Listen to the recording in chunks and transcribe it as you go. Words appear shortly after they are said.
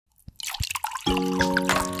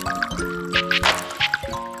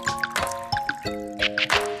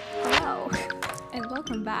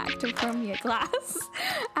me a glass.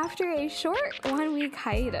 After a short 1 week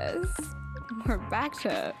hiatus, we're back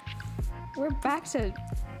to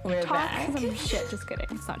talk some shit. Just kidding.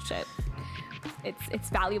 It's not shit. It's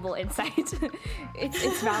valuable insight.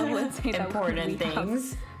 it's valuable insight. Important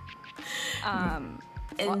things.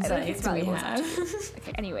 Insights we have.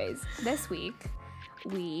 Okay. Anyways, this week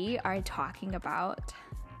we are talking about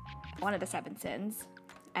one of the 7 sins,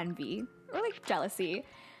 envy, or like jealousy,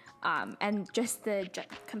 and just the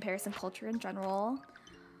comparison culture in general.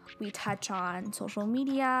 We touch on social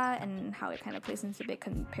media and how it kind of plays into big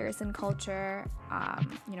comparison culture.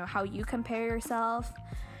 How you compare yourself,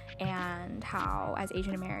 and how, as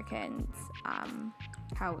Asian Americans,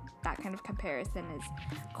 how that kind of comparison is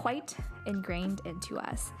quite ingrained into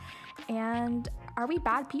us. And are we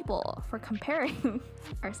bad people for comparing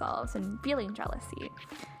ourselves and feeling jealousy?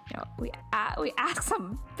 We ask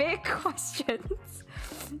some big questions.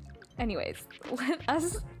 Anyways, let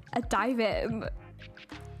us dive in.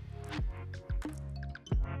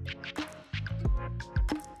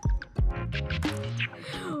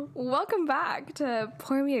 Welcome back to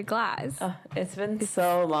Pour Me a Glass. It's been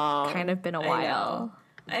so long. Kind of been a while.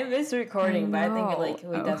 I miss recording, but I think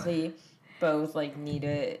we definitely both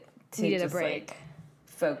needed a break.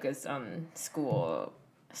 Focus on school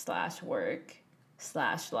 / work /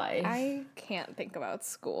 life. I can't think about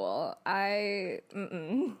school.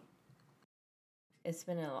 It's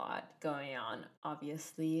been a lot going on,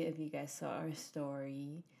 obviously, if you guys saw our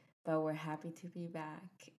story, but we're happy to be back.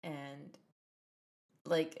 And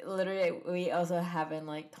literally, we also haven't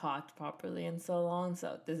talked properly in so long,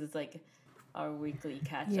 so this is our weekly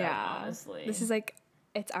catch up, honestly. This is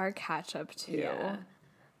it's our catch up too. Yeah.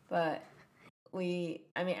 But I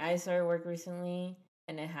started work recently,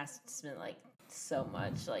 and it has been so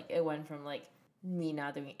much. It went from me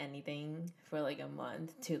not doing anything for a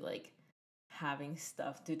month to having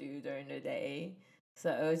stuff to do during the day.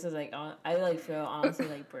 So it was just I feel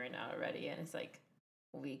honestly burnt out already, and it's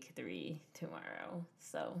week 3 tomorrow,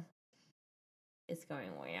 so it's going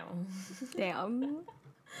well. Damn.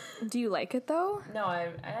 Do you like it though? No,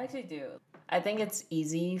 I actually do. I think it's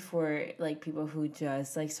easy for people who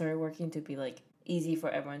just started working to be easy for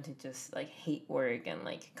everyone to just hate work and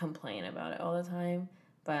complain about it all the time.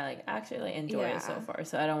 But I actually enjoy it so far,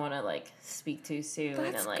 so I don't want to speak too soon.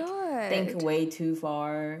 That's and good. Think way too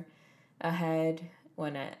far ahead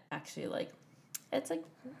when it actually it's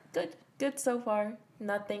good so far.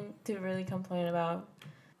 Nothing to really complain about.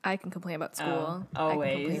 I can complain about school. Always.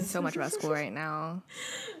 I can complain so much about school right now.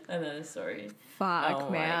 Another story.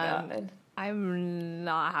 Fuck, man. My God. I'm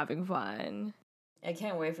not having fun. I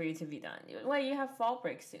can't wait for you to be done. Wait, you have fall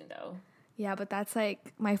break soon, though. Yeah, but that's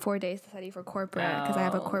my 4 days to study for corporate, because I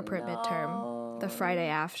have a corporate midterm the Friday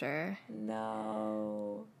after.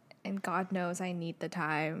 No. And God knows I need the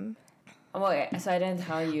time. Oh, okay, so I didn't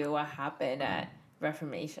tell you what happened at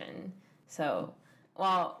Reformation. So,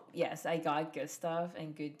 well, yes, I got good stuff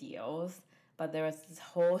and good deals, but there was this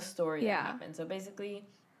whole story that happened. So basically,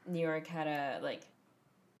 New York had a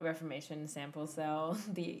Reformation sample sale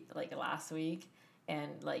last week, and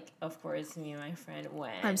of course me and my friend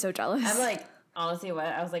went. I'm so jealous. I'm honestly,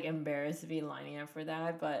 I was embarrassed to be lining up for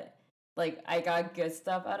that, but I got good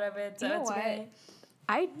stuff out of it, so it's okay.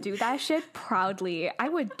 I do that shit proudly. I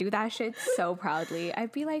would do that shit so proudly.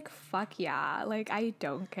 I'd be fuck yeah. I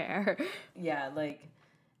don't care. Yeah,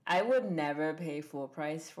 I would never pay full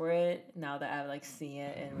price for it now that I've seen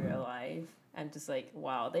it in real life. I'm just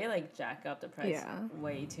wow, they jack up the price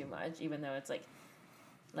way too much, even though it's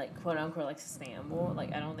quote unquote sustainable.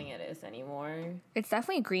 I don't think it is anymore. It's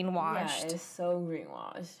definitely greenwashed. Yeah, it's so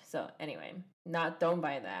greenwashed. So anyway, don't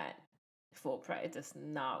buy that full price. It's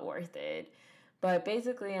not worth it. But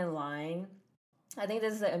basically in line, I think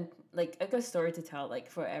this is a good story to tell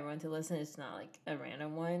for everyone to listen. It's not a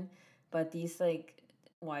random one, but these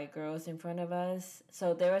white girls in front of us.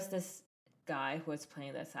 So there was this guy who was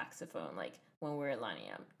playing the saxophone when we were lining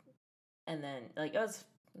up, and then it was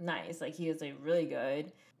nice. He was really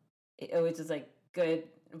good. It was just good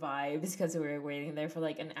vibes because we were waiting there for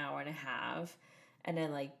an hour and a half, and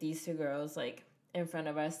then these 2 girls in front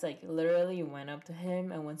of us literally went up to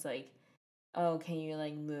him and was oh, can you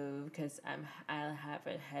move because I have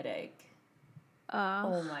a headache.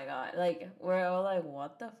 Oh my God, we're all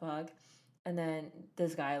what the fuck. And then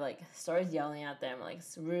this guy starts yelling at them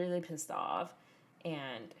really pissed off,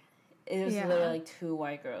 and it was literally 2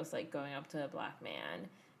 white girls going up to a black man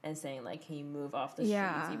and saying can you move off the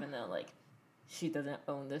streets, even though she doesn't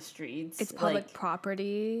own the streets. It's public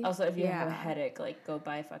property. Also, if you have a headache, go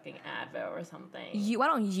buy fucking Advil or something. Why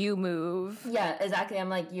don't you move? Yeah, exactly.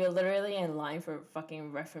 I'm you're literally in line for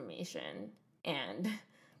fucking Reformation, and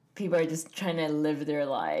people are just trying to live their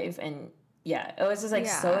life. And yeah, it was just like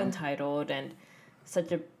so Yeah. entitled and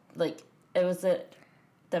such a like it was a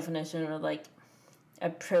definition of like a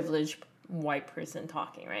privileged white person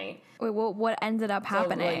talking, right? Wait, what ended up So like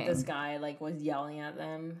happening? this guy like was yelling at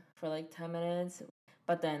them for like 10 minutes,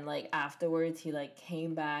 but then like afterwards he like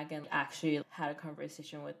came back and actually had a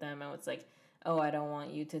conversation with them and was like, "Oh, I don't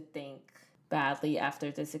want you to think badly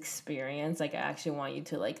after this experience. Like I actually want you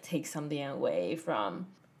to like take something away from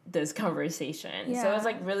this conversation." So it was Yeah.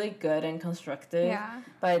 like really good and constructive. Yeah.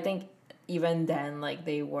 But I think even then like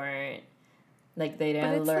they weren't like they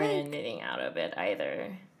didn't it's learn like- anything out of it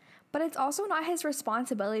either. But it's also not his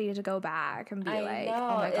responsibility to go back and be I like, know,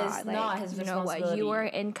 "Oh my it's god, like not his you know what? You were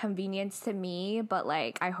responsibility. inconvenience to me, but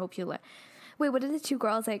like I hope you Wait, what did the two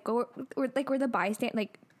girls like go? Were the bystand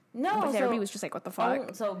like? No, But so everybody was just like, "What the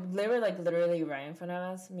fuck?" so they were like literally right in front of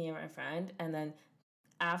us, me and my friend, and then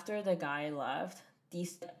after the guy left,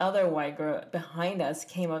 these other white girl behind us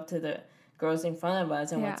came up to the girls in front of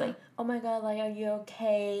us and was Yeah. like, "Oh my god, like, are you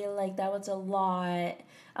okay? Like, that was a lot."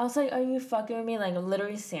 I was like, "Are you fucking with me?" Like,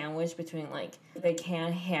 literally sandwiched between like they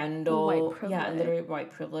can't handle White privilege. literally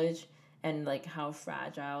white privilege and like how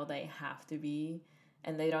fragile they have to be.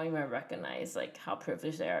 And they don't even recognize like how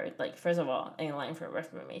privileged they are. Like, first of all, in line for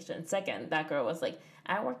reformation. Second, that girl was like,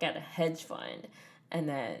 "I work at a hedge fund," and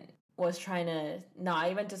then was trying to not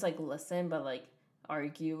even just like listen, but like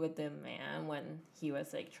argue with the man when he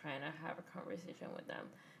was like trying to have a conversation with them.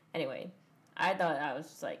 Anyway, I thought I was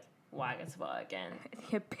just like whack as fuck,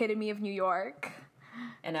 The epitome of New York.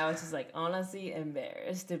 and I was just like honestly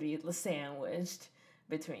embarrassed to be sandwiched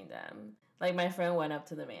between them. Like my friend went up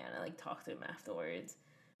to the man and like talked to him afterwards,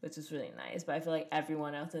 which was really nice. But I feel like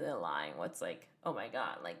everyone else in the line was like, "Oh my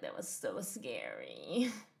god, like that was so scary."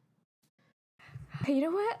 Hey, you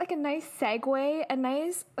know what? Like a nice segue, a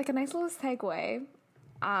nice little segue.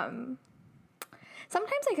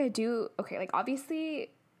 Sometimes like I do okay, like obviously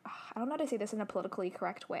I don't know how to say this in a politically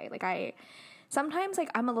correct way. Like sometimes like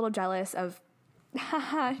I'm a little jealous of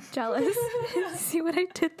jealous. See what I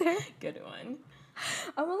did there? Good one.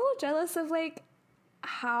 I'm a little jealous of like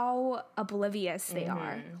how oblivious they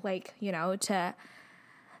are. Like, you know, to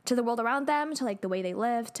the world around them, to like the way they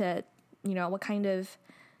live, to you know, what kind of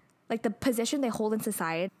like the position they hold in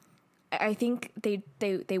society. I think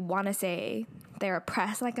they want to say they're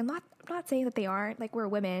oppressed. Like I'm not saying that they aren't. Like we're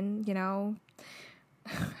women, you know.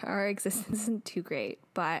 Our existence isn't too great,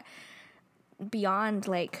 but beyond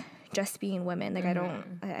like just being women, like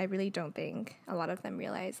I really don't think a lot of them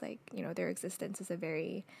realize like, you know, their existence is a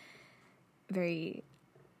very, very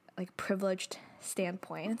like privileged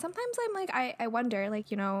standpoint. And sometimes I'm like, I wonder like,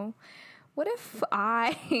 you know, what if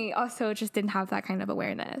I also just didn't have that kind of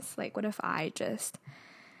awareness? Like, what if I just,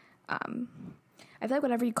 I feel like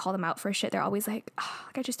whenever you call them out for shit, they're always like, oh,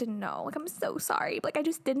 like I just didn't know. Like I'm so sorry, but like I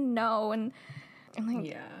just didn't know. And like,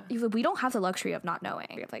 Yeah. we don't have the luxury of not knowing.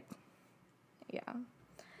 We have like, yeah,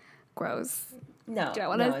 gross. No. Do I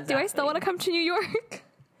want to? No, Do I still want to come to New York?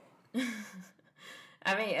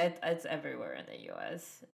 I mean, it's everywhere in the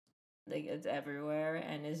U.S. Like it's everywhere,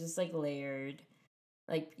 and it's just like layered.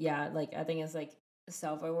 Like yeah, like I think it's like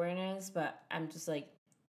self-awareness, but I'm just like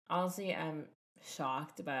honestly, I'm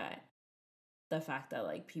shocked by the fact that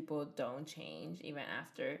like people don't change even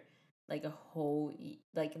after like a whole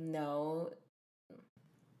like no.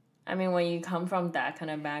 I mean, when you come from that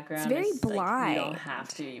kind of background, very it's like, you blind. don't have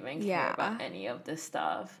to even care Yeah. about any of this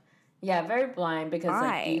stuff. Yeah, very blind because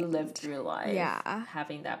like you Blind. live through life, Yeah.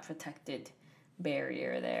 having that protected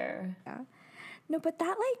barrier there. No, but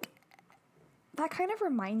that kind of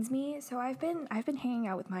reminds me. So I've been hanging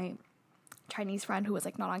out with my Chinese friend who was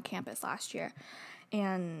like not on campus last year,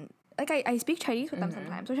 and like I speak Chinese with them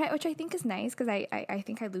sometimes, which I think is nice because I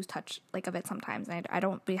think I lose touch like of it sometimes, and I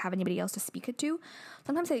don't really have anybody else to speak it to.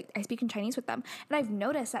 Sometimes I speak in Chinese with them, and I've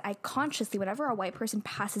noticed that I consciously, whenever a white person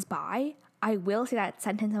passes by, I will say that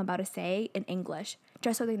sentence I'm about to say in English,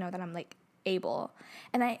 just so they know that I'm like able.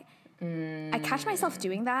 And I catch myself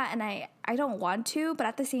doing that, and I don't want to, but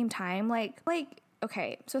at the same time, like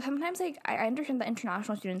okay, so sometimes like I understand that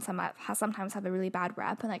international students sometimes have a really bad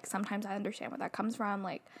rep, and like sometimes I understand where that comes from.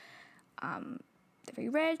 Like they're very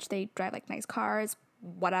rich, they drive like nice cars,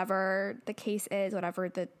 whatever the case is, whatever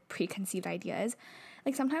the preconceived idea is.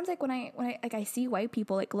 Like sometimes like when I like I see white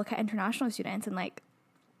people like look at international students and like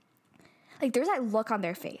there's that look on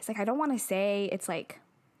their face. Like I don't want to say it's like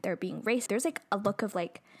they're being racist. There's like a look of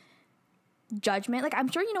like judgment. Like I'm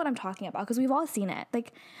sure you know what I'm talking about because we've all seen it.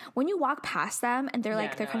 Like when you walk past them and they're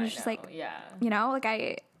like they're kind of just like you know, like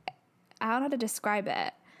I don't know how to describe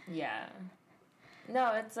it. Yeah.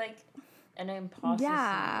 No, it's like an imposter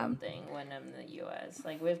syndrome thing when I'm in the US.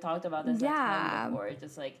 Like we've talked about this a ton before,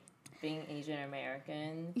 just like being Asian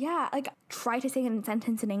American. Yeah, like try to say a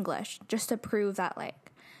sentence in English just to prove that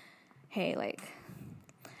like, hey, like.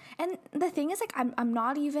 And the thing is, like, I'm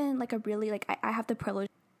not even like a really like I have the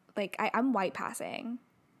privilege, like I'm white passing,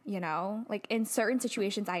 you know, like in certain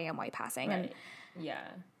situations I am white passing, right. and yeah,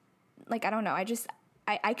 like I don't know,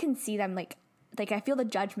 I can see them like I feel the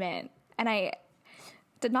judgment, and I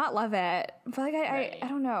did not love it, but like I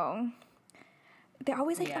don't know, they're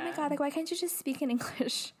always like, oh my god, like why can't you just speak in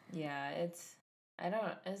English? Yeah, it's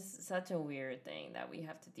such a weird thing that we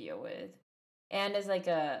have to deal with, and it's like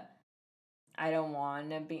I don't want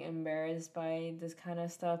to be embarrassed by this kind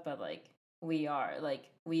of stuff, but like we are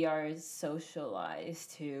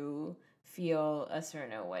socialized to feel a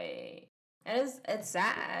certain way, and it's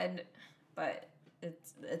sad, but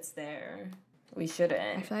it's there. We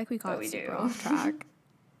shouldn't. I feel like we got super off track.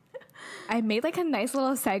 I made like a nice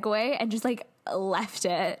little segue and just like left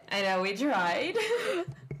it. I know, we tried.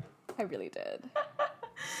 I really did.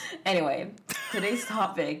 Anyway, today's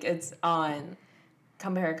topic it's on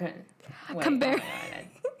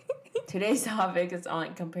Today's topic is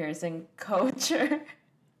on comparison culture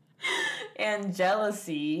and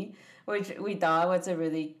jealousy, which we thought was a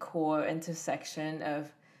really cool intersection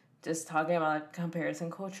of just talking about comparison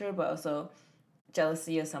culture, but also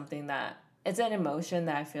jealousy is something that it's an emotion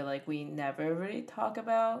that I feel like we never really talk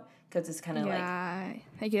about because it's kind of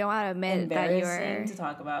like you don't want to admit that embarrassing to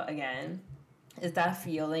talk about again. Is that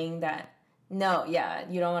feeling that you don't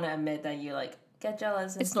want to admit that you like get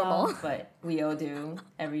jealous and it's stuff, normal, but we all do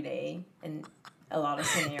every day in a lot of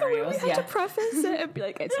scenarios. We have to preface it and be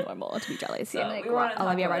like, it's normal to be jealous. So and like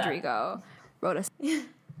Olivia Rodrigo wrote us.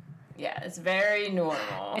 Yeah, it's very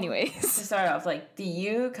normal. Anyways, to start off, like, do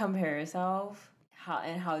you compare yourself?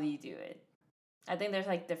 How do you do it? I think there's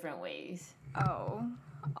like different ways. Oh,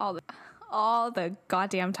 all the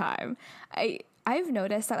goddamn time. I've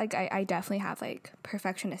noticed that like I definitely have like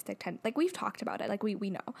perfectionistic like we've talked about it, like we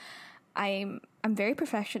know. I'm very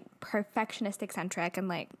perfectionistic centric, and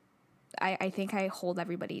like I think I hold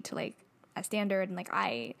everybody to like a standard, and like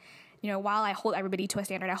while I hold everybody to a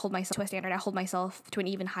standard, I hold myself to an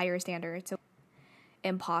even higher standard. So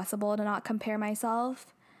impossible to not compare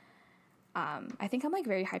myself. I think I'm like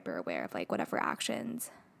very hyper aware of like whatever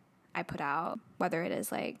actions I put out, whether it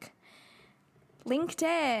is like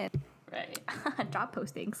LinkedIn, right, job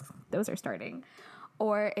postings, those are starting,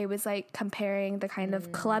 or it was like comparing the kind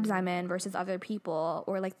of clubs I'm in versus other people,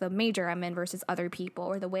 or like the major I'm in versus other people,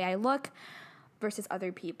 or the way I look versus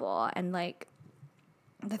other people, and like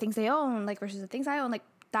the things they own like versus the things I own, like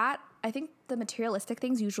that. I think the materialistic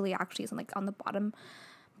things usually actually is like on the bottom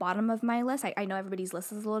of my list. I know everybody's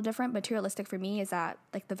list is a little different. Materialistic for me is at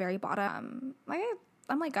like the very bottom. Like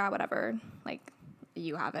I'm like, God, whatever, like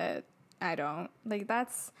you have it, I don't. Like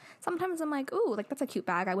that's sometimes I'm like, ooh, like that's a cute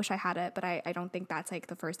bag, I wish I had it, but I don't think that's like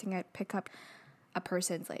the first thing I'd pick up a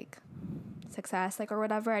person's like success, like, or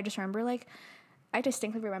whatever. I just remember like I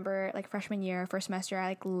distinctly remember like freshman year, first semester, I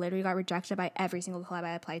like literally got rejected by every single club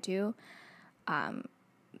I applied to.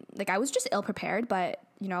 Like I was just ill prepared, but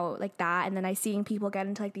like that, and then I seeing people get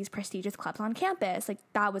into like these prestigious clubs on campus, like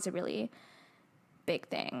that was a really big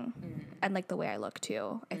thing. And like the way I look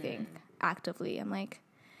too, I think actively I'm like,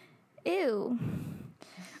 ew,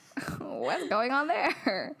 what's going on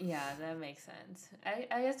there? Yeah, that makes sense.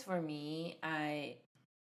 I guess for me, I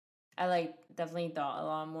like definitely thought a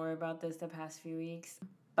lot more about this the past few weeks,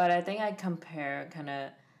 but I think I compare kind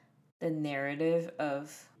of the narrative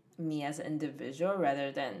of me as an individual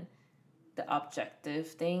rather than the objective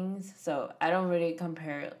things. So I don't really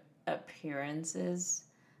compare appearances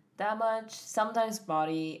that much. Sometimes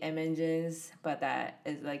body images, but that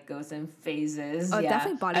is like goes in phases. Oh,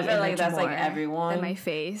 definitely body image. I feel like that's like everyone. Than my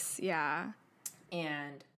face, yeah.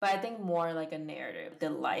 But I think more like a narrative,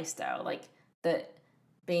 the lifestyle, like the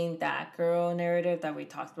being that girl narrative that we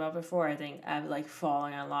talked about before. I think I've like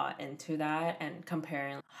fallen a lot into that and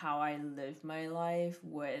comparing how I live my life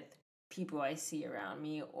with people I see around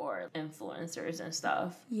me or influencers and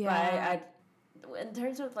stuff. Yeah. But in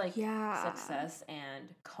terms of like success and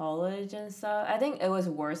college and stuff, I think it was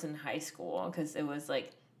worse in high school because it was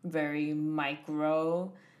like very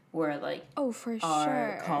micro, where like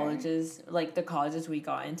our colleges, like the colleges we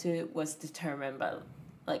got into was determined by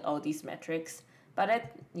like all these metrics. But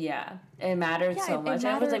it mattered so much.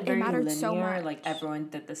 It was like very linear. So like everyone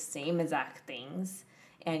did the same exact things,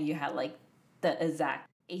 and you had like the exact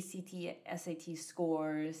ACT, SAT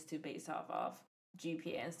scores to base off of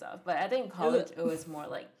GPA and stuff. But I think college it was more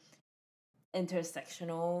like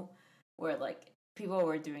intersectional, where like people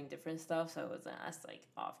were doing different stuff, so it wasn't as like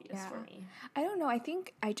obvious for me. I don't know. I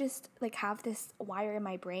think I just like have this wire in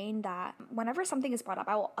my brain that whenever something is brought up,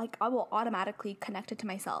 I will automatically connect it to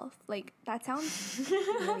myself. Like that sounds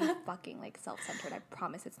really fucking like self-centered. I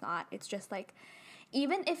promise it's not. It's just like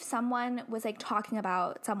even if someone was like talking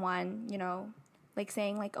about someone, you know, like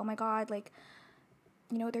saying like, oh my God, like,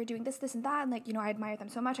 you know, they're doing this, this and that, and like, you know, I admire them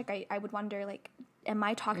so much. Like I would wonder like, am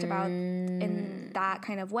I talked about in that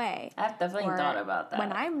kind of way? I've definitely thought about that.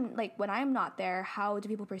 When I'm not there, how do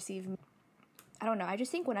people perceive me? I don't know. I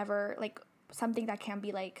just think whenever like something that can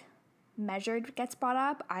be like measured gets brought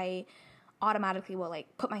up, I automatically will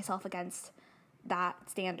like put myself against that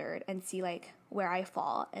standard and see like where I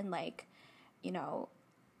fall and like, you know,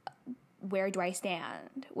 where do I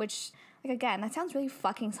stand? Which like again, that sounds really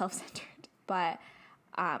fucking self-centered, but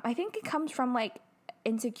I think it comes from like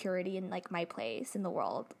insecurity in like my place in the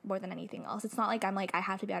world more than anything else. It's not like I'm like I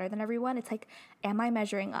have to be better than everyone. It's like, am I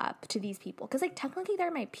measuring up to these people? Because like technically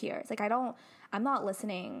they're my peers. Like I'm not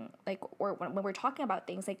listening like, or when we're talking about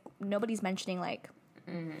things, like nobody's mentioning like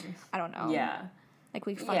I don't know, like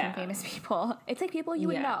we fucking famous people. It's like people you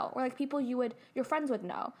would know, or like people your friends would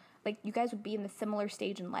know. Like you guys would be in the similar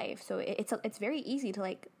stage in life, so it's very easy to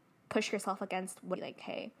like push yourself against what like,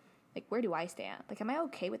 hey, like where do I stand? Like am I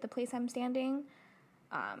okay with the place I'm standing?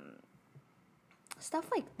 Stuff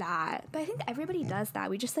like that. But I think everybody does that.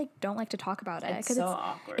 We just like don't like to talk about it because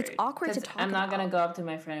awkward. It's awkward to talk about. I'm not gonna go up to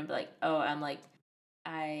my friend and be like, oh,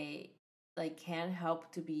 I like can't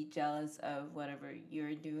help to be jealous of whatever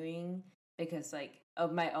you're doing because like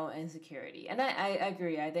of my own insecurity. And I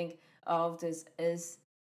agree. I think all of this is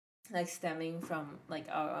like stemming from like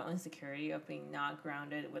our own insecurity of being not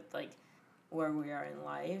grounded with like where we are in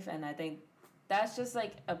life. And I think that's just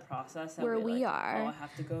like a process that we all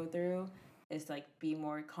have to go through, is like be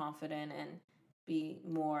more confident and be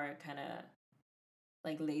more kind of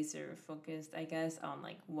like laser focused, I guess, on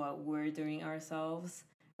like what we're doing ourselves,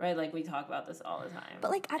 right? Like we talk about this all the time.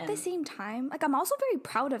 But like at the same time, like I'm also very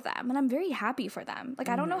proud of them and I'm very happy for them. Like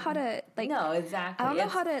I don't know how to like no, exactly. I don't know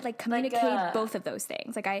how to like communicate like, both of those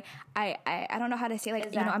things. Like I don't know how to say like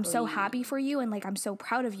exactly. You know, I'm so happy for you and like I'm so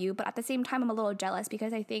proud of you, but at the same time I'm a little jealous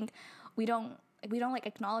because I think we don't like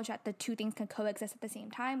acknowledge that the two things can coexist at the same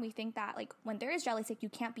time. We think that like when there is jealousy, like you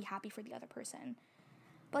can't be happy for the other person.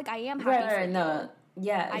 But like I am happy for you. No.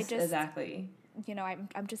 Yeah, exactly. You know,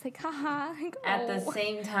 I'm just like, haha. Like, at the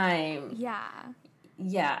same time. Yeah.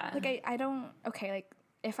 Like I don't, okay, like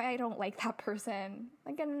if I don't like that person,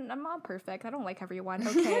 like and I'm not perfect. I don't like everyone,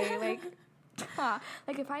 okay?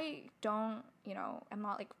 like if I don't, you know, I'm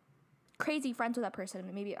not like crazy friends with that person,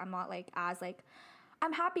 maybe I'm not like as like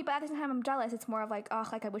I'm happy, but at the same time I'm jealous. It's more of like, oh,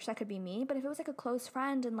 like I wish that could be me. But if it was like a close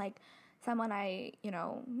friend and like someone I, you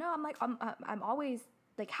know, no, I'm like I'm always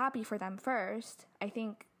like happy for them first, I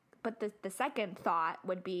think. But the second thought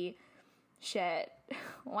would be, shit,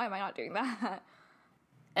 why am I not doing that?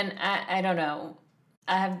 And I don't know.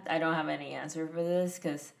 I don't have any answer for this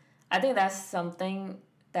because I think that's something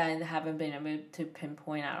that I haven't been able to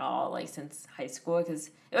pinpoint at all, like since high school,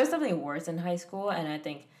 because it was something worse in high school. And I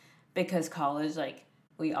think because college, like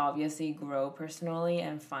we obviously grow personally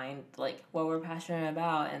and find like what we're passionate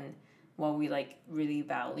about and what we like really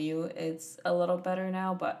value. It's a little better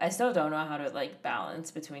now, but I still don't know how to like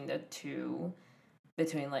balance between the two,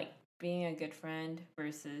 between like being a good friend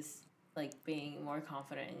versus like being more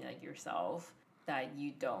confident in like yourself, that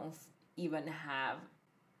you don't even have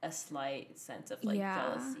a slight sense of like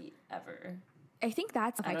jealousy ever. I think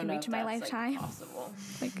that's if I can reach my lifetime. Like, possible.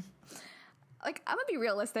 like I'm gonna be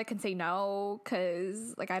realistic and say no,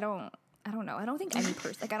 because like I don't know. I don't think any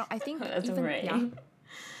person like I think that's even right. Yeah.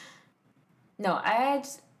 No, I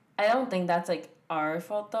don't think that's like our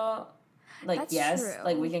fault though. Like that's yes, true.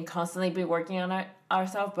 Like we can constantly be working on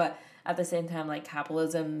ourselves, but at the same time, like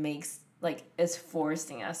capitalism is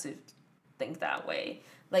forcing us to think that way.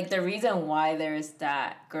 Like the reason why there's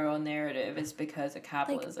that girl narrative is because of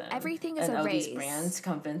capitalism. Like, everything is and a all race. These brands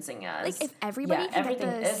convincing us. Like if everybody can get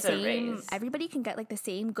the same, everybody can get like the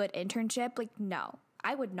same good internship. Like no,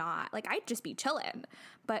 I would not. Like I'd just be chilling.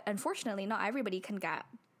 But unfortunately, not everybody can get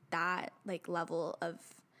that like level of,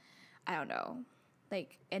 I don't know,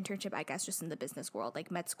 like internship. I guess just in the business world, like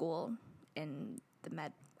med school in the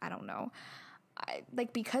med. I don't know.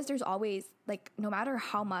 Like because there's always like no matter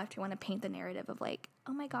how much you want to paint the narrative of like,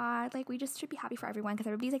 oh my god, like we just should be happy for everyone because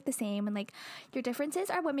everybody's like the same and like your differences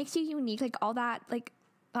are what makes you unique, like all that, like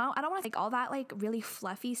I don't want to like all that like really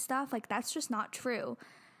fluffy stuff, like that's just not true.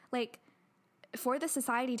 Like for the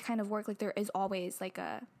society to kind of work, like there is always like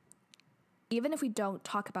a, even if we don't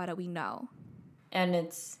talk about it, we know. And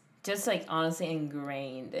it's just like honestly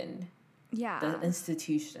ingrained in Yeah.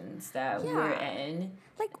 institutions that we're Yeah. in.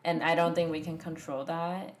 Like, And I don't think we can control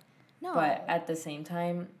that. no. But at the same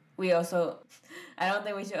time, we also, I don't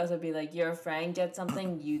think we should also be like, your friend gets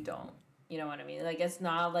something, you don't. You know what I mean? Like, it's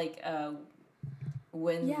not like a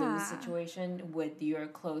win-lose Yeah. situation with your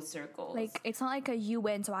close circles. Like, it's not like a you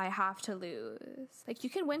win, so I have to lose. Like, you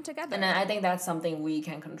can win together. And I think that's something we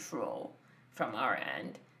can control from our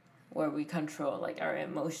end, where we control like our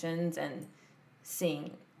emotions and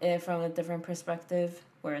seeing it from a different perspective,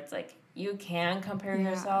 where it's like you can compare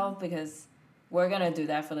Yeah. yourself, because we're gonna do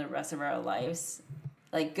that for the rest of our lives.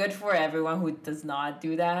 Like, good for everyone who does not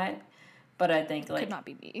do that, but I think like Could not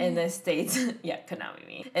be me. in the States, yeah, could not be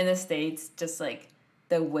me. In the States, just like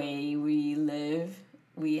the way we live,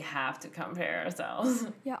 we have to compare ourselves.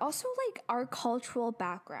 Yeah, also like our cultural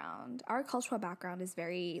background. Our cultural background is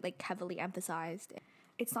very like heavily emphasized.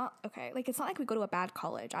 It's not okay, like it's not like we go to a bad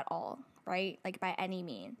college at all, right? Like by any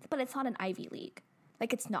means. But it's not an Ivy League.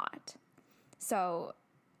 Like it's not. So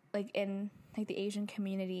like in like the Asian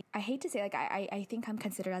community, I hate to say like I think I'm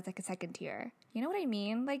considered as like a second tier. You know what I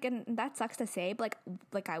mean? Like, and that sucks to say, but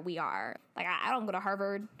we are. Like I don't go to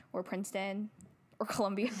Harvard or Princeton or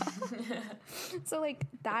Columbia. So like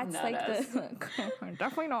that's Not like us.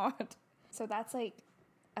 definitely not. So that's like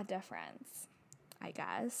a difference, I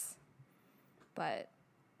guess. But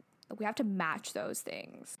we have to match those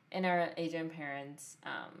things. In our Asian parents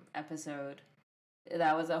episode,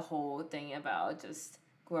 that was a whole thing about just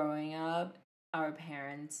growing up. Our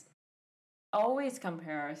parents always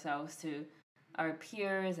compare ourselves to our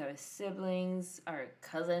peers, our siblings, our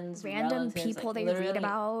cousins, Random relatives, people like they literally read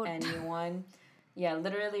about. anyone. Yeah,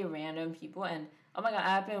 literally random people. And oh my god,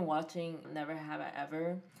 I've been watching Never Have I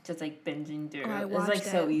Ever, just like binging through. I It's like watched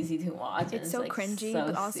so it. easy to watch. and It's so like cringy, so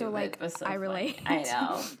but also stupid, like but so I funny. relate.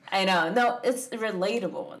 I know. No, it's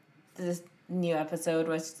relatable. This new episode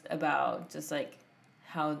was about just like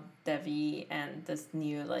how Devi and this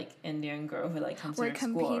new like Indian girl who like comes to We're her school,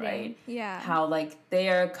 competing. right? Yeah. How like they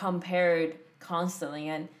are compared constantly,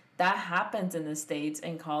 and that happens in the States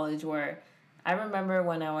in college, where I remember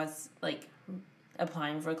when I was like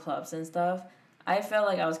applying for clubs and stuff, I felt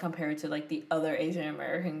like I was compared to like the other Asian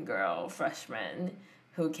American girl freshman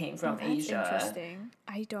who came from That's Asia. interesting.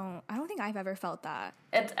 I don't think I've ever felt that.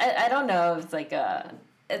 I don't know if it's like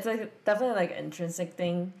it's like definitely like an intrinsic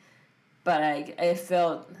thing, but it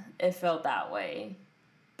felt that way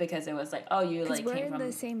because it was like, oh, you Because like we're came in from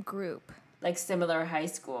the same group. like similar high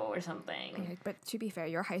school or something. Okay, but to be fair,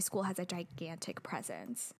 your high school has a gigantic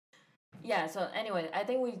presence. Yeah, so anyway, I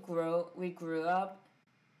think we grew up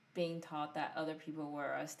being taught that other people were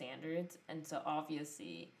our standards, and so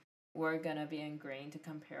obviously we're gonna be ingrained to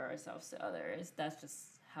compare ourselves to others. That's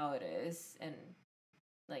just how it is in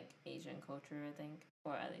like Asian culture, I think,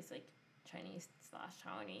 or at least like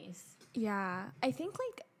Chinese/Taiwanese. Yeah, I think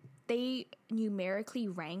like they numerically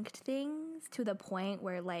ranked things to the point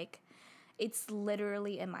where like it's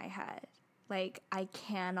literally in my head. Like I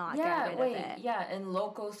cannot get rid of it. Yeah, in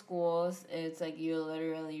local schools, it's like you're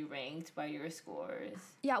literally ranked by your scores.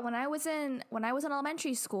 Yeah, when I was in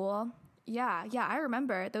elementary school, yeah, I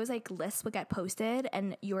remember those like lists would get posted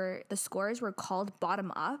and the scores were called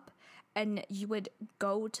bottom up, and you would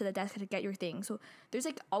go to the desk to get your thing. So there's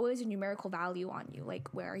like always a numerical value on you. Like,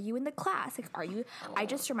 where are you in the class? Like, are you? I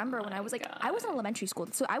just remember when I was like, I was in elementary school,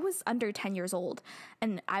 so I was under 10 years old,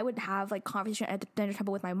 and I would have like conversation at the dinner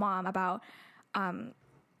table with my mom about,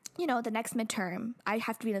 the next midterm, I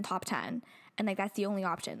have to be in the top 10, and like that's the only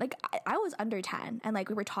option. Like, I was under 10, and like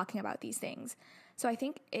we were talking about these things. So I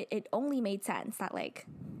think it only made sense that like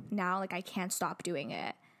now like I can't stop doing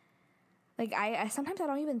it. Like I sometimes I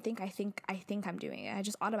don't even think I think I'm doing it. I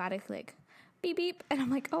just automatically like beep beep, and I'm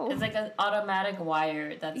like, oh, It's like an automatic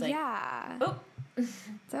wire that's like, yeah. oh.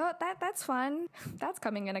 So that's fun. That's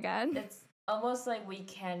coming in again. It's almost like we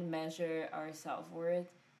can measure our self-worth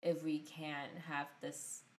if we can have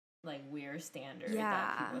this like weird standard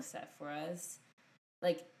that people set for us.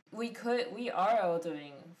 Like we are all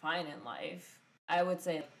doing fine in life. I would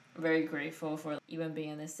say I'm very grateful for even being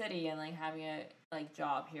in the city and like having a like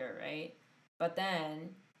job here, right? But then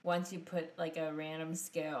once you put like a random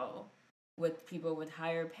scale with people with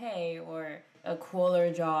higher pay or a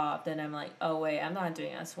cooler job, then I'm like, oh wait, I'm not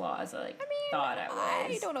doing as well as I thought I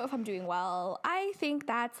was. I don't know if I'm doing well. I think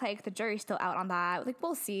that's like the jury's still out on that. Like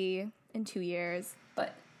we'll see in 2 years.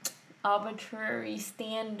 But arbitrary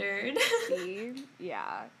standard. See?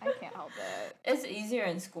 Yeah, I can't help it. It's easier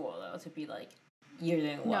in school though to be like, you're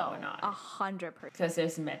doing well or not. 100%. Because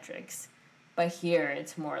there's metrics. But here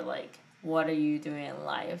it's more like, what are you doing in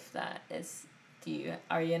life that is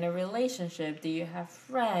Are you in a relationship? Do you have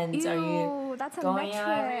friends? Are you Ew, that's a going out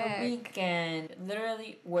every metric. weekend?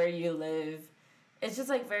 Literally where you live. It's just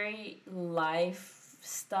like very life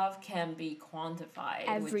stuff can be quantified.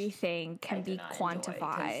 Everything which can I do be not enjoy, 'cause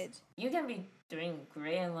quantified. you can be doing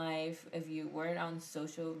great in life if you weren't on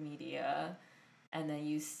social media and then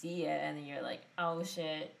you see it and then you're like, oh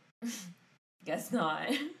shit, guess not.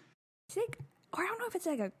 It's like, or I don't know if it's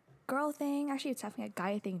like a girl thing. Actually, it's definitely a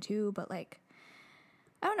guy thing too. But like,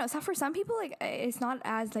 I don't know. So for some people, like, it's not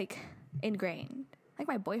as like ingrained. Like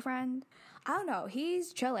my boyfriend, I don't know.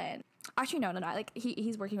 He's chilling. Actually, no. Like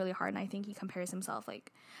he's working really hard, and I think he compares himself.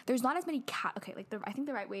 Like, there's not as many okay. Like I think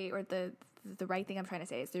the right way or the right thing I'm trying to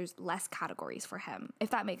say is there's less categories for him, if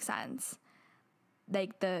that makes sense.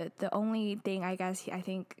 Like the only thing I guess I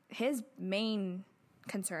think his main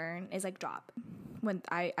concern is like job. When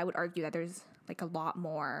I would argue that there's like a lot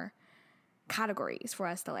more categories for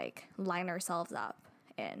us to like line ourselves up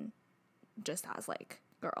in, just as like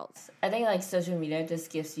girls. I think like social media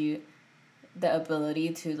just gives you the ability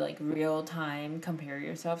to like real time compare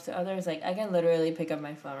yourself to others. Like I can literally pick up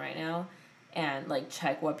my phone right now and like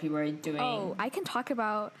check what people are doing. Oh, I can talk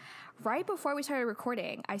about right before we started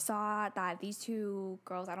recording. I saw that these two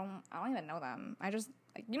girls, I don't even know them. I just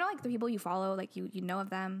like, you know, like the people you follow, like you know of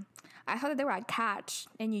them. I thought that they were at Catch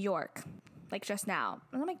in New York, like just now.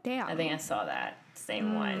 And I'm like, damn. I think I saw that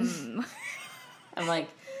same one. I'm like,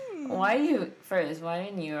 why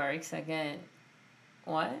in New York? Second,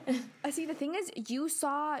 what? See, the thing is, you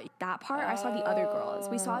saw that part. I saw the other girls.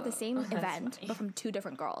 We saw the same event, funny. but from two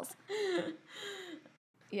different girls.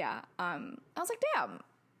 Yeah. I was like, damn.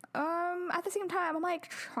 At the same time, I'm like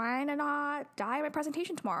trying to not die at my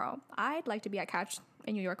presentation tomorrow. I'd like to be at Catch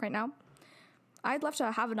in New York right now. I'd love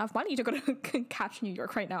to have enough money to go to Catch New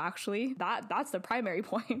York right now, actually. That's the primary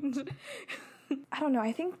point. I don't know.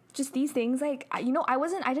 I think just these things, like, I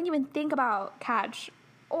didn't even think about Catch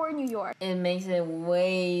or New York. It makes it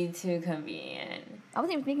way too convenient. I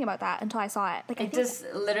wasn't even thinking about that until I saw it. Like, I It think, just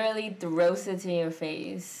literally throws it in your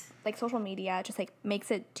face. like, social media just, like,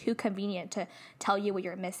 makes it too convenient to tell you what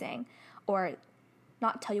you're missing. Or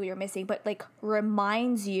not tell you what you're missing, but, like,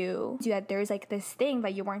 reminds you that there's, like, this thing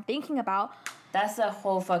that you weren't thinking about. That's the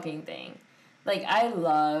whole fucking thing. Like, I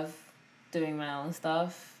love doing my own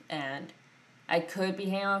stuff, and I could be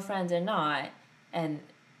hanging out with friends or not, and,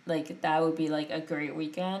 like, that would be, like, a great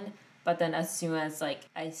weekend. But then as soon as, like,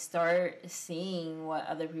 I start seeing what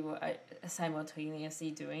other people are simultaneously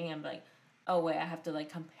doing, I'm like, oh, wait, I have to, like,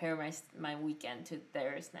 compare my weekend to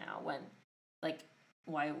theirs now, when, like,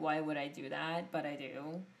 why would I do that? But I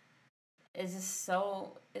do. It's just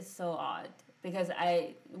it's so odd. Because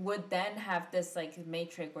I would then have this, like,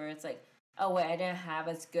 matrix where it's like, oh, wait, I didn't have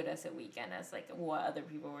as good as a weekend as, like, what other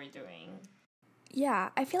people were doing. Yeah,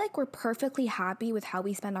 I feel like we're perfectly happy with how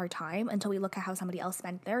we spend our time until we look at how somebody else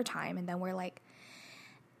spent their time, and then we're like,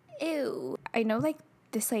 ew. I know, like,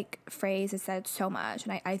 this, like, phrase is said so much,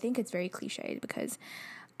 and I think it's very cliched because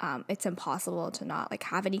it's impossible to not, like,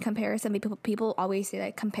 have any comparison. People always say,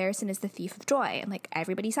 like, comparison is the thief of joy, and, like,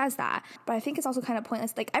 everybody says that. But I think it's also kind of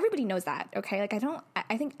pointless. Like, everybody knows that, okay? Like,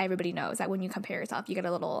 I think everybody knows that when you compare yourself, you get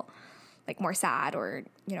a little, like, more sad or,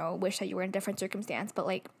 you know, wish that you were in a different circumstance. But,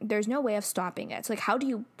 like, there's no way of stopping it. So, like, how do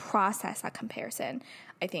you process that comparison,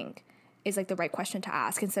 I think, is, like, the right question to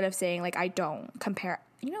ask, instead of saying, like, I don't compare.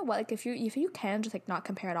 You know what? Like, if you can just, like, not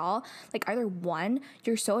compare at all, like, either one,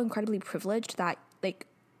 you're so incredibly privileged that, like,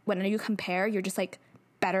 when you compare, you're just, like,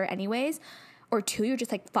 better anyways. Or two, you're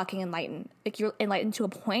just, like, fucking enlightened. Like, you're enlightened to a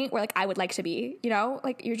point where, like, I would like to be, you know?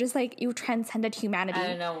 Like, you're just, like, you transcended humanity. I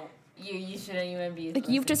don't know. You shouldn't even be like,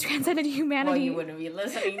 you've just transcended humanity. Well, you wouldn't be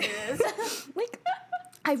listening to this. Like,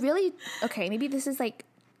 I really... Okay, maybe this is, like,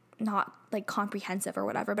 not, like, comprehensive or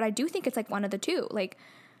whatever, but I do think it's, like, one of the two. Like,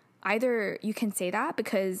 either you can say that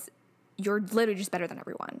because you're literally just better than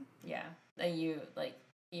everyone. Yeah. And you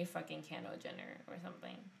fucking Kendall Jenner or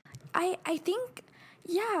something. I think,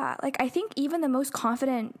 yeah, like, I think even the most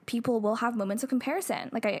confident people will have moments of comparison.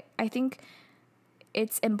 Like, I think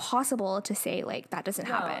it's impossible to say, like, that doesn't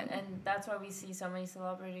happen. And that's why we see so many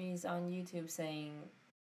celebrities on YouTube saying,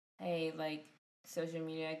 hey, like, social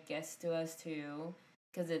media gets to us too,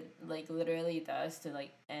 because it, like, literally does to,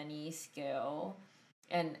 like, any skill.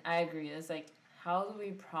 And I agree, it's like, how do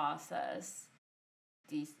we process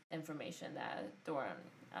these information that thrown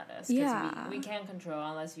at us? Because we can't control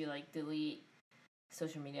unless you, like, delete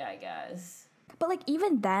social media, I guess. But, like,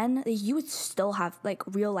 even then, you would still have, like,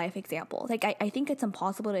 real life examples. Like, I think it's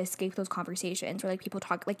impossible to escape those conversations where, like, people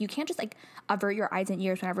talk, like, you can't just, like, avert your eyes and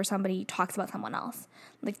ears whenever somebody talks about someone else.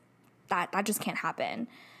 Like, that just can't happen.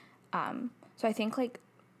 So I think, like,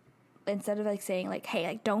 instead of like saying like, hey,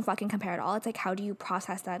 like don't fucking compare at all, it's like, how do you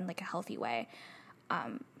process that in like a healthy way?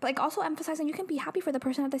 But like also emphasizing you can be happy for the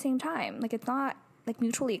person at the same time. Like it's not like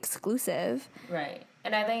mutually exclusive. Right.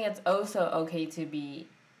 And I think it's also okay to be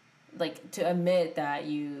like to admit that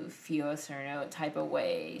you feel a certain type of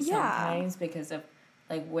way sometimes because of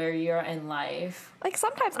like where you're in life. Like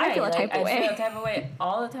sometimes I feel a type of way. I feel a type of way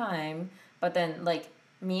all the time. But then like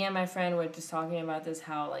me and my friend were just talking about this,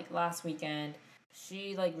 how like last weekend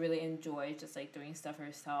she like really enjoyed just like doing stuff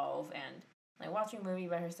herself and like watching a movie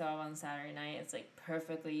by herself on Saturday night. It's like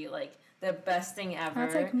perfectly like the best thing ever.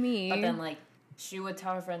 That's like me. But then like she would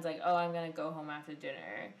tell her friends like, oh, I'm gonna go home after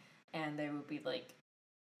dinner, and they would be like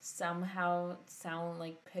somehow sound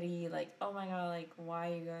like pity, like, oh my god, like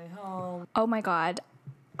why are you going home? Oh my god,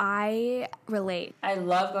 I relate. I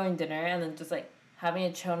love going to dinner and then just like having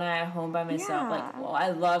a chill night at home by myself. Like, well, I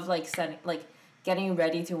love like getting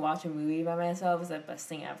ready to watch a movie by myself is the best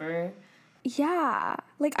thing ever. Yeah,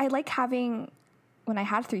 like I like having, when I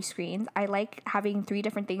had 3 screens, I like having 3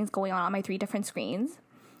 different things going on my 3 different screens,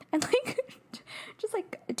 and like just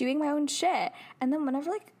like doing my own shit. And then whenever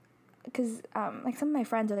like, because like some of my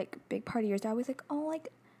friends are like big partiers, they're always like, oh, like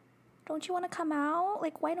don't you want to come out?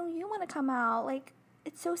 Like why don't you want to come out? Like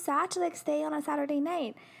it's so sad to like stay on a Saturday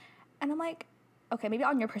night. And I'm like, okay, maybe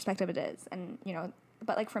on your perspective it is, and you know,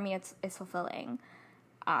 but like for me it's fulfilling.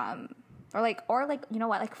 Or like, you know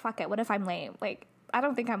what, like, fuck it, what if I'm lame? Like, I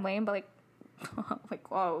don't think I'm lame, but like, like,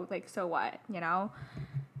 whoa, like, so what, you know?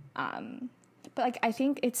 But like, I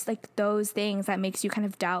think it's like those things that makes you kind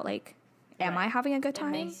of doubt, like, am I having a good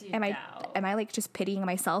time? Am I like just pitying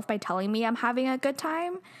myself by telling me I'm having a good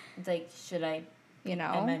time? It's like, should I, you know,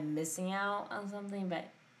 am I missing out on something? But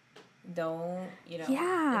don't, you know,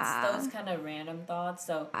 yeah, it's those kind of random thoughts.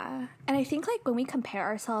 So and I think like when we compare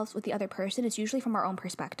ourselves with the other person, it's usually from our own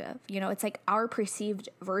perspective, you know. It's like our perceived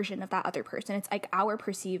version of that other person. It's like our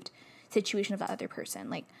perceived situation of that other person.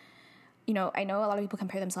 Like, you know, I know a lot of people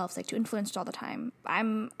compare themselves like to influencers all the time.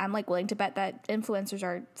 I'm like willing to bet that influencers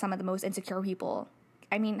are some of the most insecure people.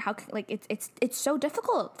 I mean, how like it's so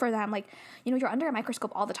difficult for them. Like, you know, you're under a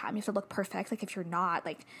microscope all the time. You have to look perfect. Like if you're not,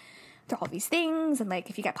 like, there are all these things, and like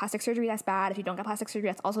if you get plastic surgery, that's bad. If you don't get plastic surgery,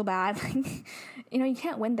 that's also bad. Like, you know, you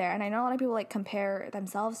can't win there. And I know a lot of people like compare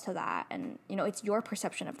themselves to that, and you know, it's your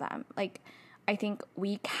perception of them. Like, I think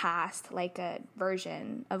we cast like a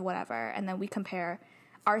version of whatever, and then we compare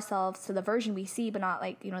ourselves to the version we see, but not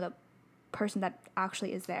like, you know, the person that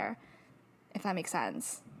actually is there. If that makes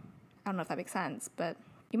sense. I don't know if that makes sense, but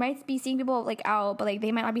you might be seeing people like out, but like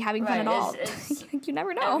they might not be having fun at all. You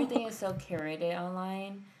never know. Everything is so curated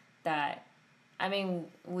online that, I mean,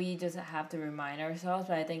 we just have to remind ourselves,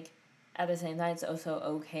 but I think at the same time it's also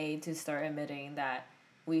okay to start admitting that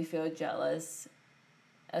we feel jealous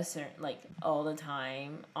a certain, like, all the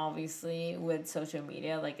time. Obviously with social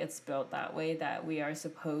media, like, it's built that way that we are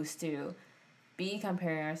supposed to be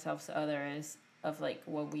comparing ourselves to others of like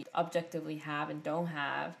what we objectively have and don't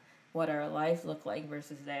have, what our life look like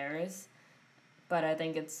versus theirs. But I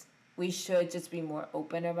think we should just be more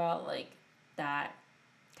open about like that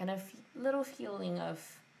kind of little feeling of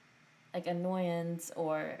like annoyance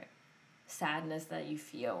or sadness that you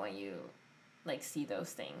feel when you like see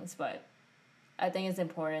those things. But I think it's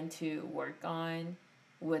important to work on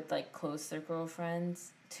with like close circle of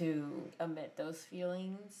friends to admit those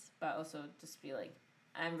feelings, but also just be like,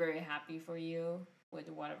 I'm very happy for you with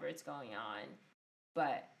whatever is going on,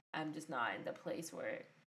 but I'm just not in the place where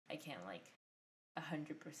I can't like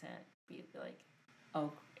 100% be like,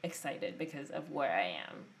 oh, excited because of where I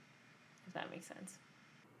am, if that makes sense.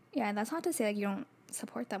 Yeah, and that's not to say like you don't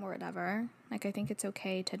support them or whatever. Like, I think it's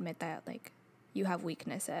okay to admit that like you have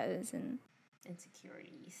weaknesses and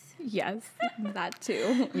insecurities. Yes, that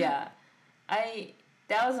too. Yeah.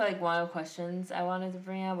 That was like one of the questions I wanted to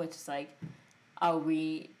bring up, which is like, are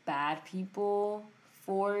we bad people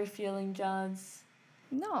for feeling jealous?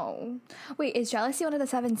 No. Wait, is jealousy one of the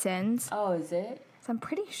 7 sins? Oh, is it? So I'm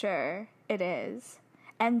pretty sure it is.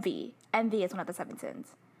 Envy. Envy is one of the 7 sins.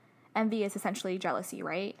 Envy is essentially jealousy,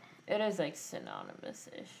 right? It is like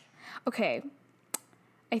synonymous-ish. Okay.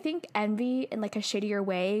 I think envy in like a shittier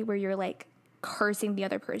way where you're like cursing the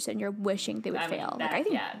other person, you're wishing they would fail. That, like, I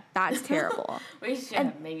think that's terrible. We should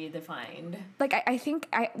have maybe defined. Like, I think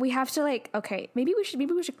we have to like, okay, maybe we should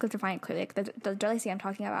define it clearly. Like the jealousy I'm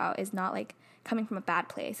talking about is not like coming from a bad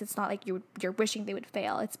place. It's not like you're wishing they would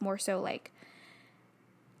fail. It's more so like,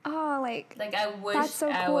 oh, like I wish that's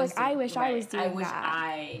so cool. Like I wish I was doing that. I wish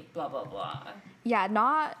I blah blah blah. Yeah,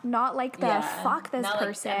 not like the fuck this not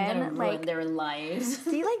person. Like, I'm gonna ruin their lives.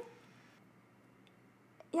 See, like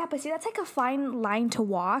Yeah, but see, that's like a fine line to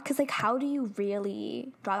walk. Because, like, how do you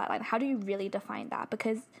really draw that line? How do you really define that?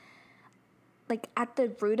 Because, like, at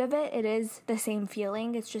the root of it, it is the same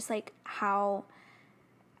feeling. It's just, like, how,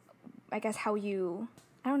 I guess, how you,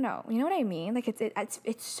 I don't know. You know what I mean? Like,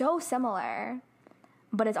 it's so similar,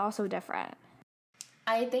 but it's also different.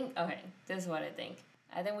 I think, okay, this is what I think.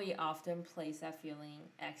 I think we often place that feeling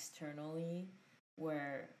externally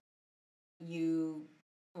where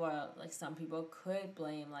like some people could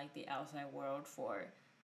blame like the outside world for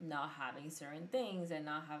not having certain things and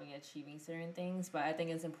not having achieving certain things. But I think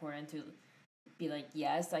it's important to be like,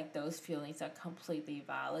 yes, like those feelings are completely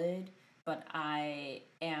valid, but I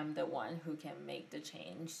am the one who can make the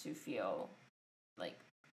change to feel like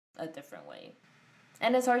a different way.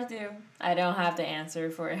 And it's hard to do. I don't have the answer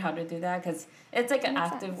for how to do that because it's like an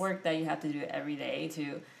active work that you have to do every day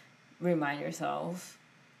to remind yourself.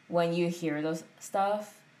 When you hear those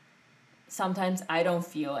stuff, sometimes I don't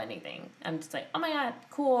feel anything. I'm just like, oh my god,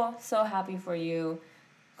 cool, so happy for you.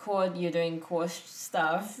 Cool, you're doing cool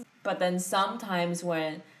stuff. But then sometimes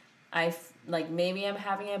when like maybe I'm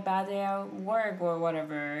having a bad day at work or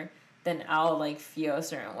whatever, then I'll like feel a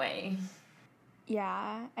certain way.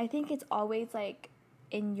 Yeah, I think it's always like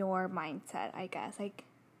in your mindset, I guess. Like,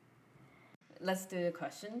 let's do the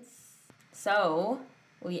questions. So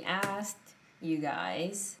we asked you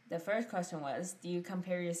guys. The first question was, do you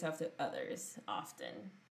compare yourself to others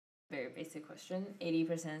often? Very basic question.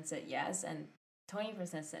 80% said yes and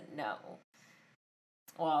 20% said no.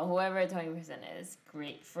 Well, whoever 20% is,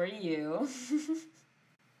 great for you.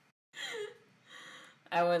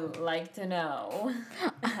 I would like to know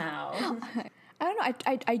how. I don't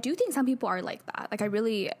know. I do think some people are like that. Like, I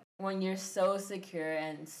really... When you're so secure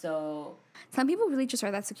and so... Some people really just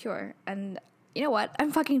are that secure. And you know what?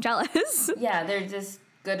 I'm fucking jealous. Yeah, they're just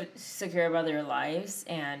good, secure about their lives.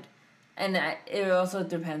 And it also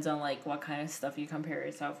depends on, like, what kind of stuff you compare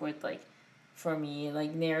yourself with. Like, for me,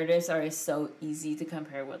 like, narratives are so easy to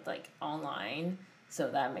compare with, like, online. So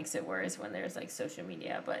that makes it worse when there's, like, social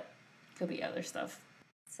media. But could be other stuff.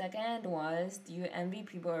 Second was, do you envy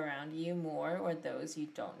people around you more or those you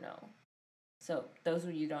don't know? So those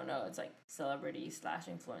who you don't know, it's like celebrities /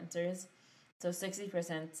 influencers. So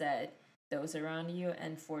 60% said those around you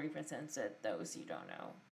and 40% said those you don't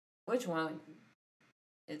know. Which one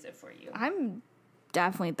is it for you? I'm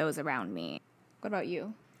definitely those around me. What about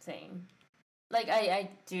you? Same. Like I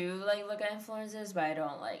do like look at influencers, but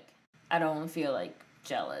I don't feel like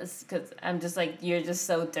jealous because I'm just like, you're just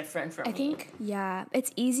so different from me. I think, yeah,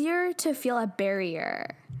 it's easier to feel a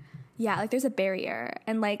barrier. Yeah, like there's a barrier.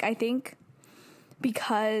 And like, I think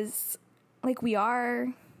because like we are,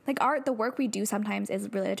 like the work we do sometimes is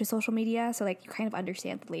related to social media. So like you kind of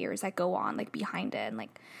understand the layers that go on like behind it. And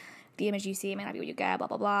like the image you see may not be what you get, blah,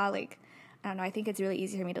 blah, blah. Like, I don't know. I think it's really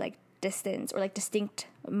easy for me to like distance or like distinct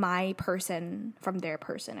my person from their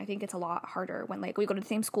person. I think it's a lot harder when like we go to the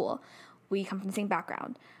same school. We come from the same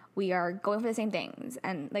background. We are going for the same things.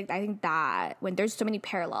 And, like, I think that when there's so many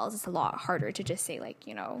parallels, it's a lot harder to just say, like,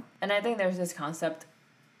 you know. And I think there's this concept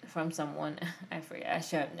from someone, I forget, I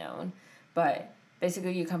should have known. But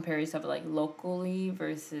basically you compare yourself, like, locally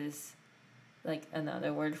versus, like,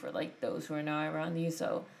 another word for, like, those who are not around you.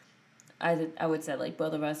 So I would say, like,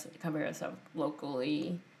 both of us compare ourselves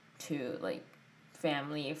locally to, like,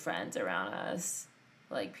 family, friends around us.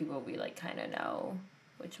 Like, people we, like, kind of know.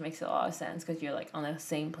 Which makes a lot of sense because you're like on the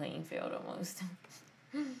same playing field almost.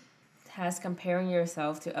 Has comparing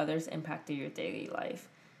yourself to others impacted your daily life?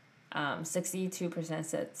 62%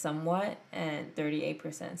 said somewhat and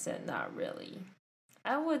 38% said not really.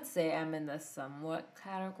 I would say I'm in the somewhat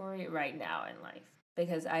category right now in life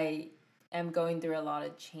because I am going through a lot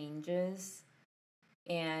of changes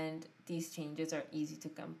and these changes are easy to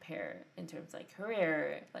compare in terms of like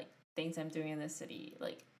career, like things I'm doing in the city,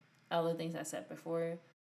 like all the things I said before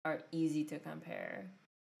are easy to compare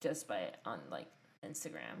just by on like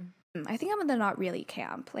Instagram. I think I'm in the not really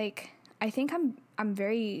camp. Like I think I'm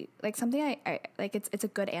very like something I like it's a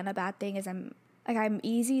good and a bad thing is I'm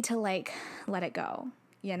easy to like let it go,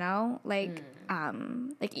 you know? Like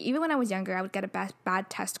like even when I was younger I would get a bad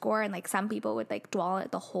test score and like some people would like dwell on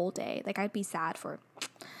it the whole day. Like I'd be sad for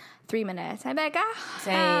 3 minutes. I'd be like,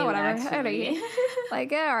 whatever.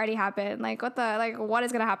 Like, it already happened. Like, what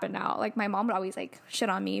is gonna happen now? Like, my mom would always, like, shit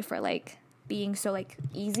on me for, like, being so, like,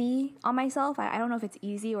 easy on myself. I don't know if it's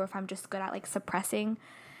easy or if I'm just good at, like, suppressing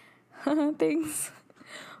things.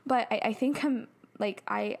 But I think I'm, like,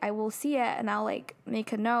 I will see it and I'll, like,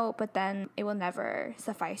 make a note, but then it will never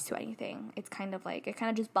suffice to anything. It's kind of, like, it kind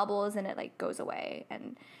of just bubbles and it, like, goes away.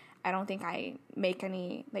 And I don't think I make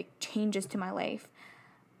any, like, changes to my life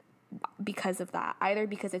because of that. Either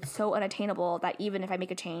because it's so unattainable that even if I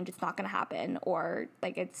make a change, it's not going to happen, or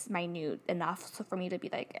like it's minute enough so for me to be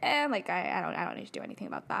like, like I don't need to do anything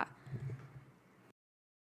about that.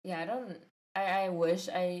 Yeah, I wish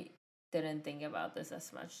I didn't think about this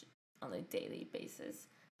as much on a daily basis.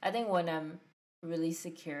 I think when I'm really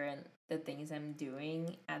secure in the things I'm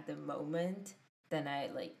doing at the moment, then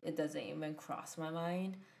it doesn't even cross my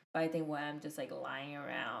mind. But I think when I'm just like lying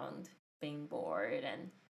around being bored and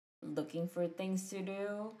looking for things to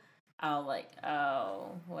do, I'll like,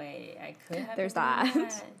 oh wait, I could have There's been doing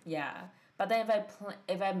that. Yeah. But then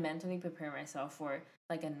if I mentally prepare myself for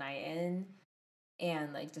like a night in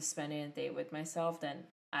and like just spending a day with myself, then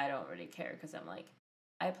I don't really care because I'm like,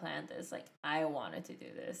 I planned this, like I wanted to do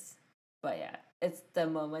this. But yeah, it's the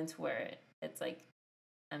moments where it's like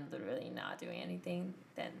I'm literally not doing anything,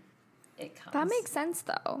 then it comes. That makes sense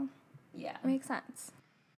though. Yeah. It makes sense.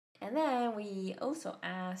 And then we also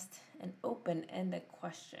asked an open-ended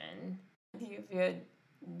question. Do you feel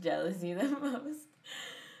jealousy the most?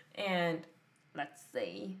 And let's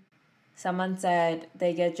see. Someone said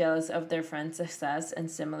they get jealous of their friend's success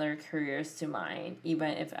and similar careers to mine,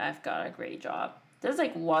 even if I've got a great job. That's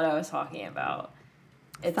like what I was talking about.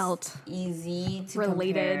 It's felt easy to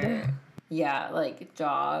related. Compare. Yeah, like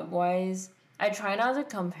job-wise. I try not to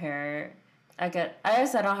compare. I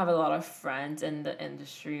guess I don't have a lot of friends in the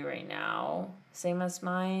industry right now, same as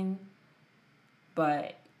mine.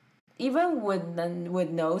 But even with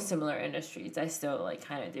no similar industries, I still like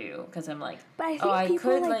kind of do because I'm like. But I think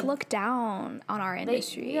people like look down on our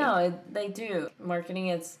industry. They do. Marketing,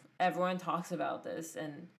 it's everyone talks about this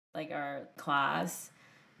in like our class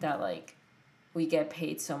that like we get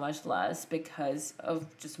paid so much less because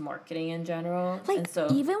of just marketing in general. Like, and so,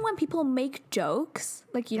 even when people make jokes,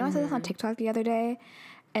 like, you know, I saw this on TikTok the other day,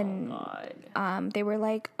 and they were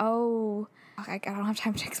like, oh, I don't have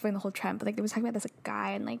time to explain the whole trend, but like they was talking about this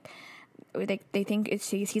guy, and like they think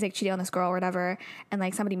he's like cheating on this girl or whatever, and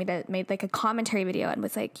like somebody made like a commentary video and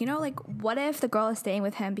was like, you know, like what if the girl is staying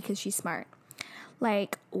with him because she's smart?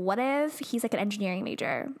 Like, what if he's like an engineering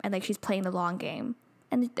major and like she's playing the long game?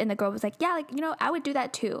 And the girl was like, yeah, like, you know, I would do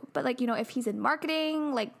that too. But like, you know, if he's in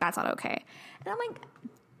marketing, like that's not okay. And I'm like,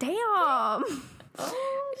 damn.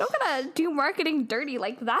 You're not gonna do marketing dirty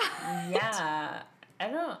like that. Yeah. I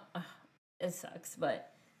don't, it sucks,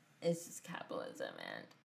 but it's just capitalism and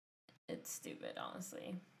it's stupid,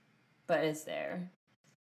 honestly. But it's there.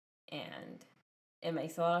 And it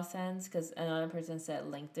makes a lot of sense because another person said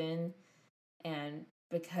LinkedIn, and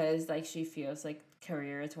because like she feels like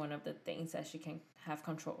career is one of the things that she can have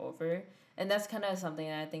control over, and that's kind of something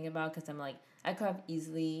that I think about because I'm like, I could have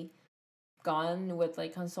easily gone with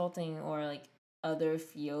like consulting or like other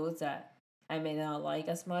fields that I may not like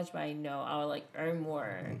as much, but I know I'll like earn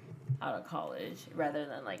more out of college rather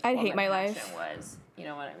than like I'd hate my life. was, you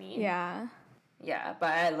know what I mean? Yeah. Yeah, but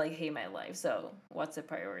I like hate my life. So what's the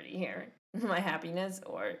priority here? My happiness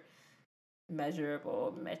or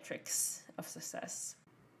measurable metrics of success?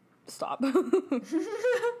 Stop.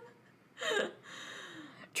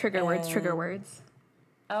 Trigger words.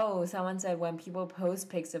 Oh, someone said when people post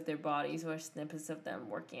pics of their bodies or snippets of them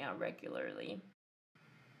working out regularly.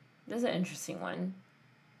 That's an interesting one.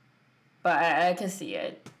 But I can see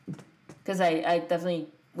it. Because I definitely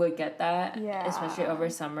would get that. Yeah. Especially over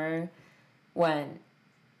summer when,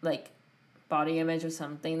 like, body image was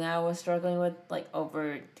something that I was struggling with, like,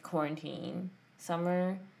 over quarantine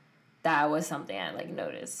summer. That was something I, like,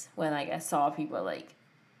 noticed when, like, I saw people, like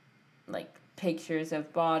pictures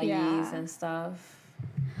of bodies and stuff.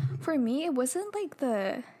 For me, it wasn't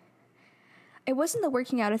the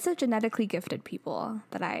working out. It's the genetically gifted people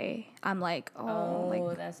that I'm like, oh,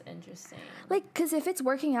 like, that's interesting. Like, because if it's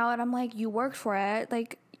working out, I'm like, you worked for it.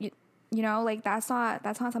 Like, you know, like that's not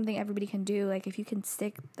something everybody can do. Like, if you can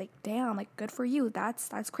stick, like, damn, like, good for you.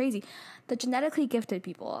 That's crazy. The genetically gifted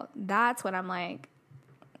people, that's what I'm like,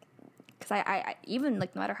 because I even,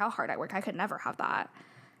 like, no matter how hard I work, I could never have that.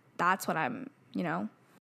 That's what I'm, you know.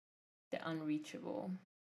 The unreachable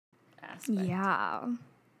aspect. Yeah.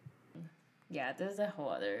 Yeah, there's a whole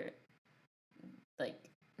other,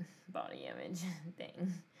 like, body image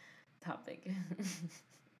topic.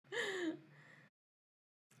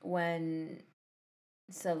 When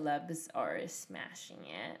celebs are smashing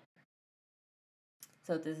it.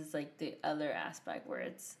 So this is, like, the other aspect where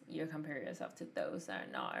it's you compare yourself to those that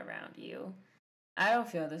are not around you. I don't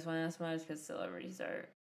feel this one as much because celebrities are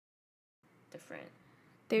different.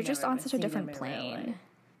 They're just on such a different plane.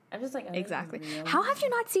 I'm just like, exactly. How have you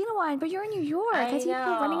not seen one? But you're in New York. I see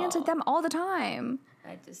people running into them all the time.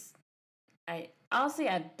 I honestly,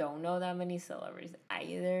 I don't know that many celebrities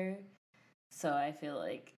either. So I feel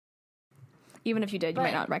like Even if you did, you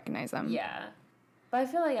might But- not recognize them. Yeah. But I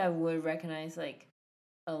feel like I would recognize like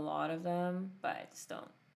a lot of them, but I just don't.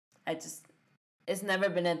 It's never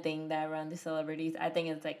been a thing that I run the celebrities. I think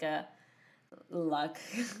it's like a luck.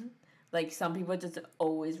 Like some people just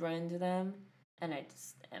always run into them, and I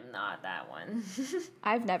just am not that one.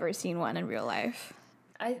 I've never seen one in real life.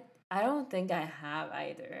 I don't think I have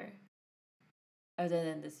either, other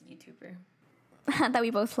than this YouTuber. That we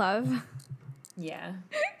both love. Yeah,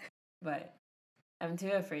 but I'm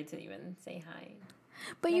too afraid to even say hi.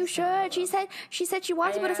 But you Next time I should. She said she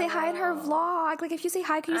wants people to say hi in her will. vlog. Like if you say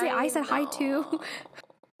hi, can you say I said hi too? know.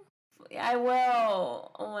 I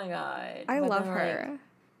will. Oh my god. I But love then, her. like,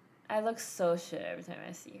 I look so shit every time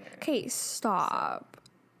I see her. Okay, stop.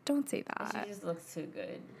 Don't say that. She just looks too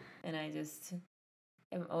good, and I just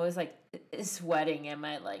am always like sweating in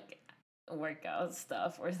my like workout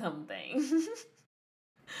stuff or something.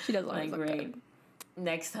 She does always Like look great. good.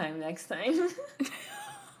 Next time.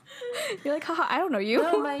 You're like, haha, I don't know you.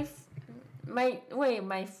 No,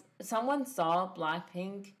 someone saw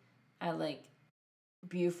Blackpink at like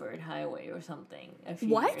Buford Highway or something a few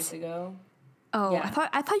What? years ago. Oh, Yeah.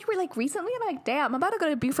 I thought you were like recently. I'm like, damn, I'm about to go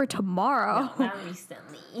to Buford tomorrow. No, not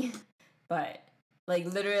recently, but like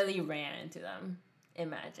literally ran into them.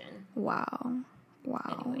 Imagine. Wow.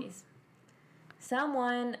 Anyways,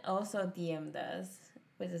 someone also DM'd us,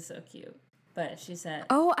 which is so cute. But she said,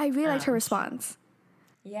 Oh, I really liked her she- response.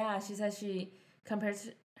 yeah, she said she compares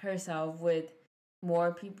herself with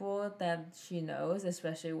more people that she knows,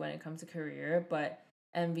 especially when it comes to career, but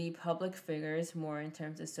envy public figures more in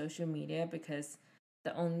terms of social media because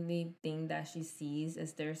the only thing that she sees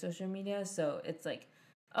is their social media. So it's like,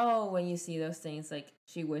 oh, when you see those things, like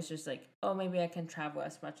she wishes like, oh, maybe I can travel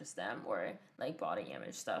as much as them or like body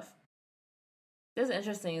image stuff. This is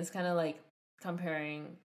interesting. It's kind of like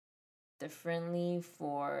comparing differently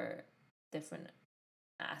for different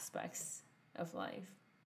aspects of life.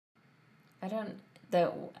 I don't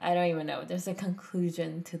even know. There's a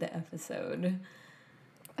conclusion to the episode.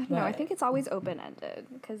 No, I But- think it's always open ended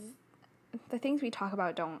because the things we talk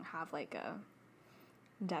about don't have like a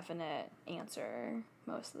definite answer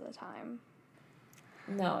most of the time.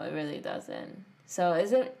 No, it really doesn't. So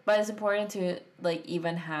but it's important to like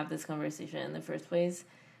even have this conversation in the first place.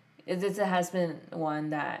 It has been one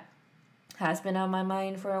that has been on my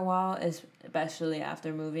mind for a while, especially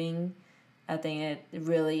after moving. I think it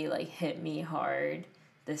really like hit me hard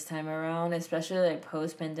this time around, especially like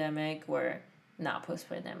post-pandemic, where not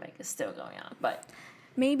post-pandemic is still going on, but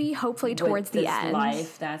Maybe, hopefully, towards with the this end.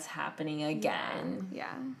 life that's happening again.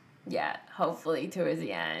 Yeah. Hopefully towards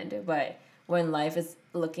the end. But when life is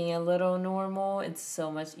looking a little normal, it's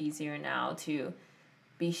so much easier now to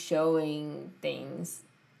be showing things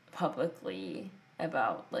publicly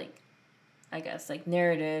about like, I guess, like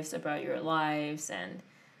narratives about your lives and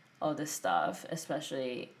all this stuff,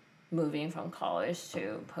 especially moving from college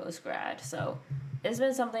to post-grad. So it's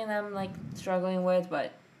been something that I'm like struggling with,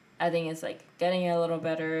 but I think it's like getting a little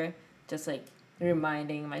better, just like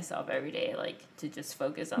reminding myself every day like to just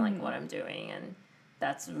focus on like what I'm doing, and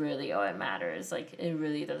that's really all it matters. Like it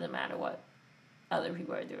really doesn't matter what other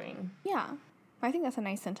people are doing. Yeah. I think that's a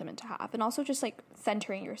nice sentiment to have. And also just like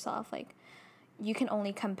centering yourself. Like you can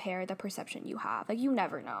only compare the perception you have. Like you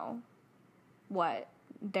never know what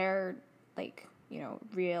their like, you know,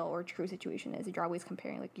 real or true situation is. You're always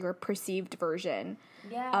comparing like your perceived version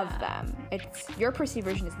of them. It's your perceived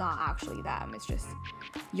version is not actually them. It's just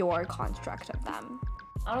your construct of them.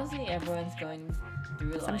 Honestly, everyone's going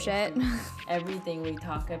through Some like shit. everything we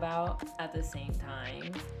talk about at the same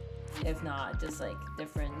time, if not just like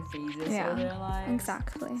different phases Yeah, of their lives.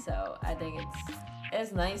 exactly. So I think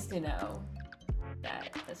it's nice to know that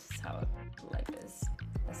that's just how life is.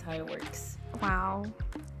 That's how it works. Wow.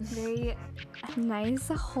 Very nice,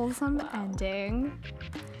 wholesome Wow. ending.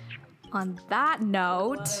 On that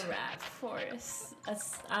note, What a wrap for us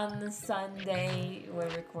on the Sunday we're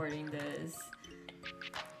recording this.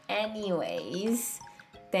 Anyways,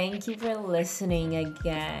 thank you for listening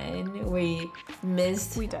again. We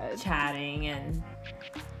missed We did. chatting and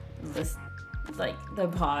like the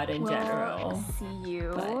pod in general. see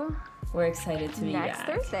you But we're excited to be next back.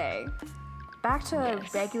 Thursday. Back to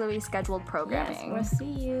Yes. regularly scheduled Yes, programming. we'll see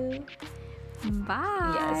you.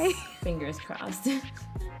 Bye. Yes, fingers crossed.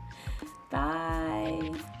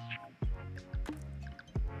 Bye.